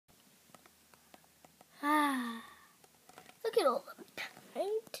at all the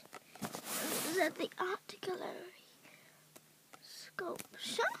paint. This is at the art gallery.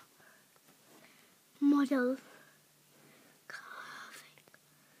 Sculpture. Model. Carving.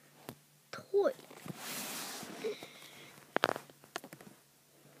 Toy.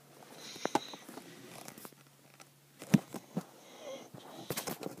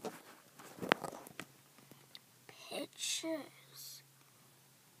 Pictures.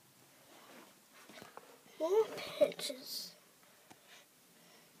 More pictures.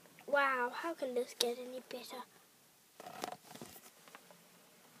 Wow, how can this get any better?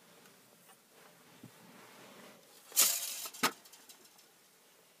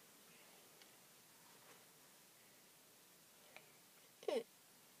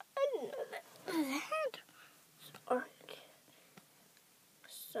 I didn't know that art.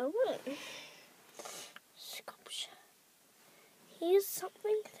 So sculpture. Here's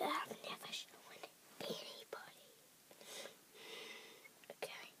something that I've never shown anybody.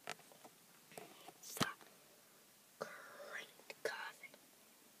 Okay. It's that great carving.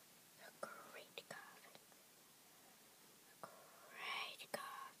 A great carving. A great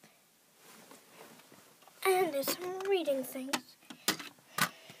carving. And there's some reading things.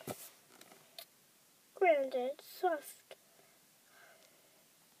 Grounded, soft,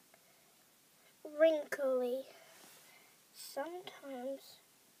 wrinkly. Sometimes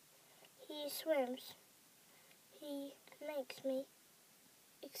he swims. He makes me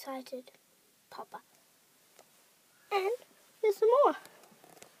excited, Papa. And there's some more.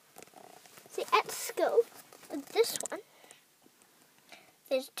 See, at school, with this one,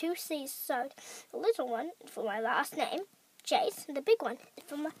 there's 2 C's sewed. The little one is for my last name, Jace, and the big one is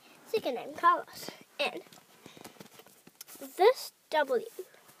for my second name, Carlos. And this W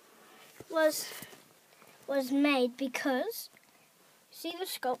was made because, see the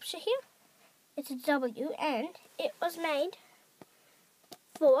sculpture here? It's a W, and it was made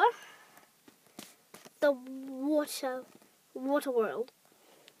for the water world.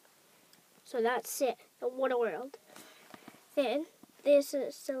 So that's it, the water world. Then there's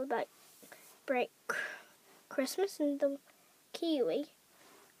a celebrate Christmas, and the kiwi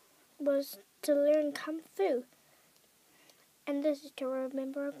was to learn Kung Fu. And this is to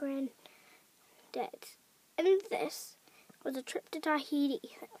remember our granddads. And this was a trip to Tahiti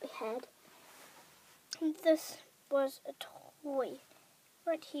that we had. And this was a toy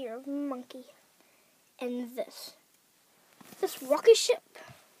right here of a monkey. And this rocket ship.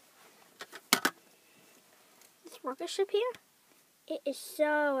 This rocket ship here, it is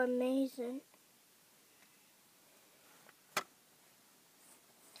so amazing.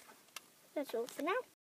 That's all for now.